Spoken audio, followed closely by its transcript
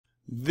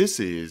This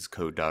is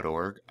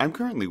Code.org. I'm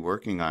currently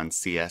working on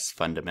CS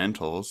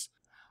fundamentals.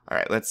 All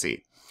right, let's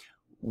see.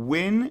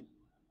 When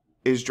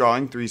is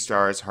drawing 3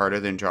 stars harder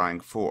than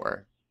drawing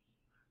 4?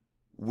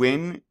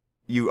 When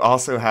you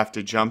also have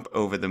to jump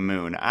over the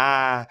moon.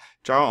 Draw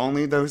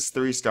only those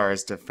 3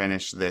 stars to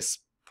finish this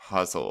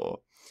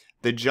puzzle.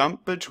 The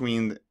jump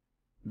between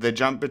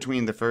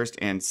the first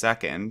and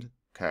second,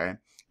 okay,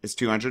 is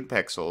 200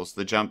 pixels.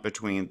 The jump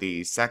between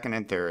the second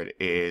and third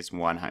is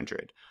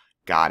 100.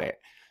 Got it.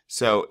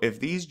 So if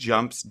these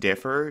jumps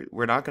differ,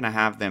 we're not going to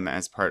have them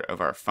as part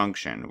of our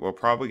function. We're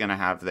probably going to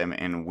have them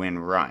in when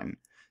run.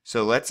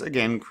 So let's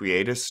again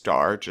create a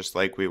star just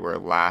like we were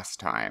last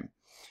time.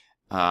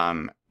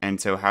 And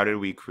so how did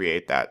we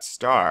create that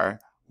star?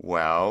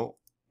 Well,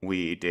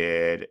 we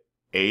did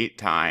 8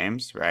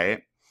 times,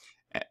 right?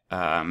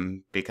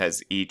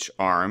 Because each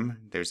arm,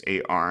 there's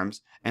 8 arms.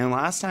 And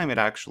last time it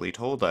actually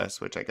told us,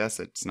 which I guess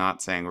it's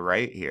not saying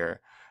right here,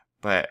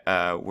 but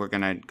we're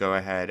going to go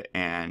ahead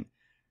and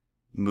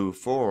move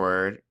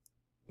forward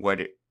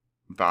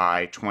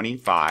by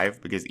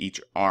 25, because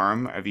each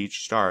arm of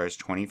each star is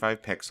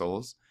 25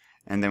 pixels.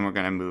 And then we're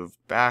going to move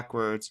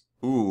backwards.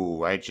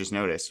 Ooh, I just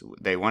noticed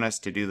they want us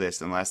to do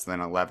this in less than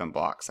 11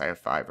 blocks. I have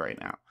 5 right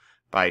now.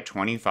 By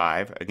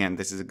 25. Again,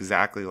 this is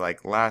exactly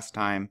like last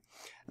time.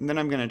 And then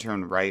I'm going to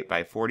turn right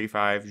by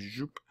 45.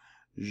 Zoop,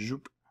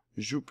 zoop,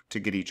 zoop to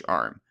get each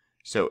arm.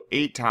 So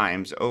 8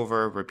 times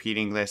over,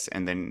 repeating this,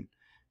 and then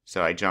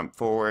so I jump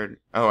forward.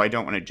 Oh, I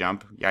don't want to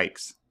jump.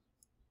 Yikes.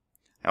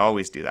 I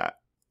always do that.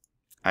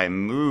 I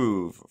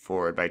move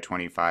forward by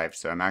 25,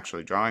 so I'm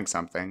actually drawing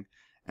something.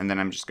 And then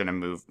I'm just going to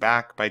move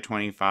back by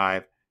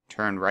 25,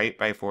 turn right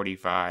by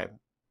 45.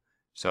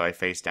 So I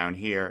face down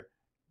here,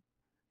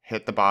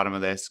 hit the bottom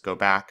of this, go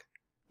back,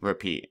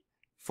 repeat.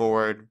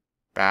 Forward,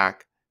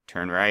 back,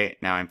 turn right.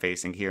 Now I'm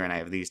facing here and I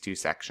have these 2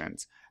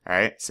 sections. All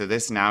right, so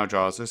this now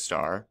draws a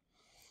star.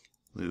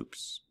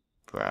 Loops,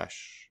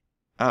 brush.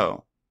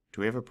 Oh,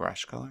 do we have a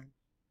brush color?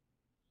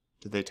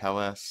 Did they tell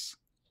us?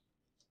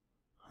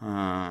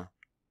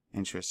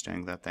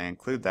 Interesting that they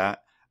include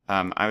that.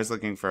 I was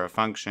looking for a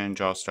function,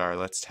 draw star.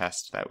 Let's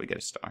test that we get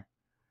a star.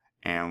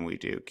 And we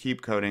do.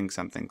 Keep coding.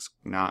 Something's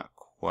not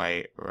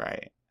quite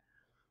right.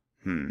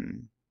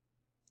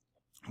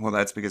 Well,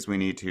 that's because we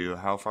need to,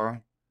 how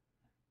far?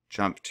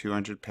 Jump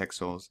 200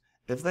 pixels.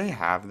 If they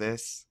have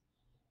this,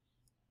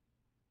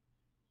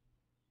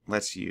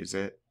 let's use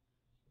it.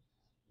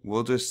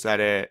 We'll just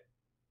set it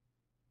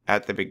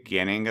at the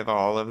beginning of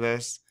all of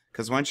this,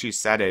 because once you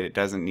set it, it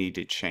doesn't need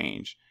to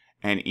change.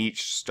 And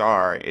each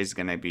star is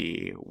going to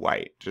be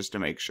white, just to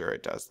make sure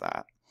it does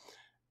that.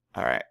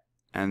 All right.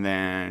 And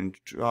then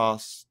draw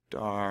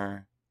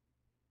star.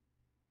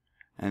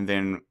 And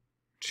then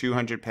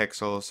 200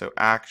 pixels, so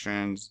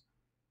actions.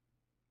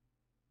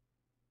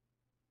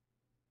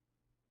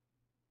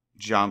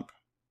 Jump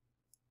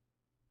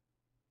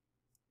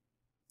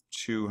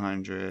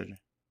 200.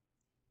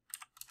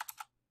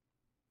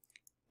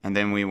 And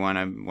then we want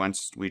to,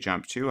 once we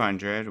jump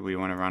 200, we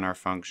want to run our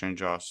function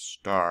draw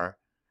star,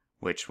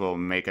 which will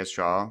make us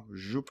draw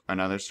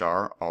another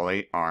star, all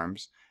 8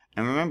 arms.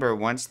 And remember,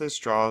 once this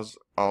draws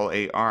all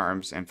 8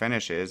 arms and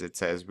finishes, it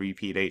says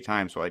repeat 8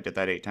 times. Well, I did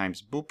that 8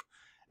 times, boop.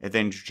 It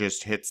then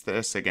just hits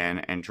this again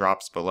and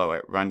drops below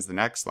it. Runs the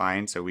next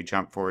line, so we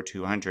jump forward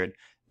 200,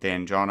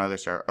 then draw another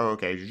star. Oh,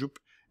 okay, zoop,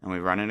 and we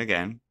run it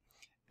again.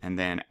 And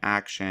then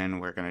action,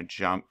 we're going to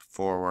jump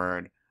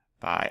forward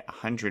by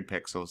 100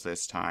 pixels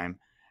this time.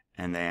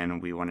 And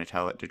then we want to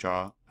tell it to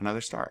draw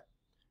another star.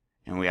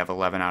 And we have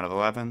 11 out of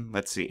 11.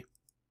 Let's see.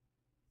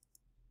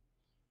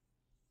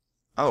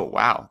 Oh,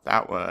 wow,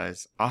 that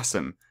was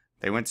awesome.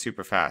 They went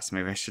super fast.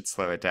 Maybe I should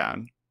slow it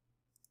down.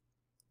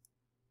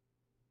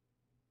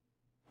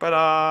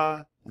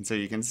 Ta-da! And so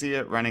you can see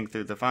it running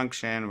through the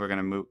function. We're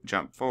going to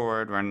jump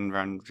forward,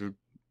 run.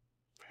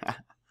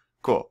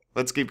 Cool.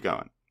 Let's keep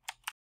going.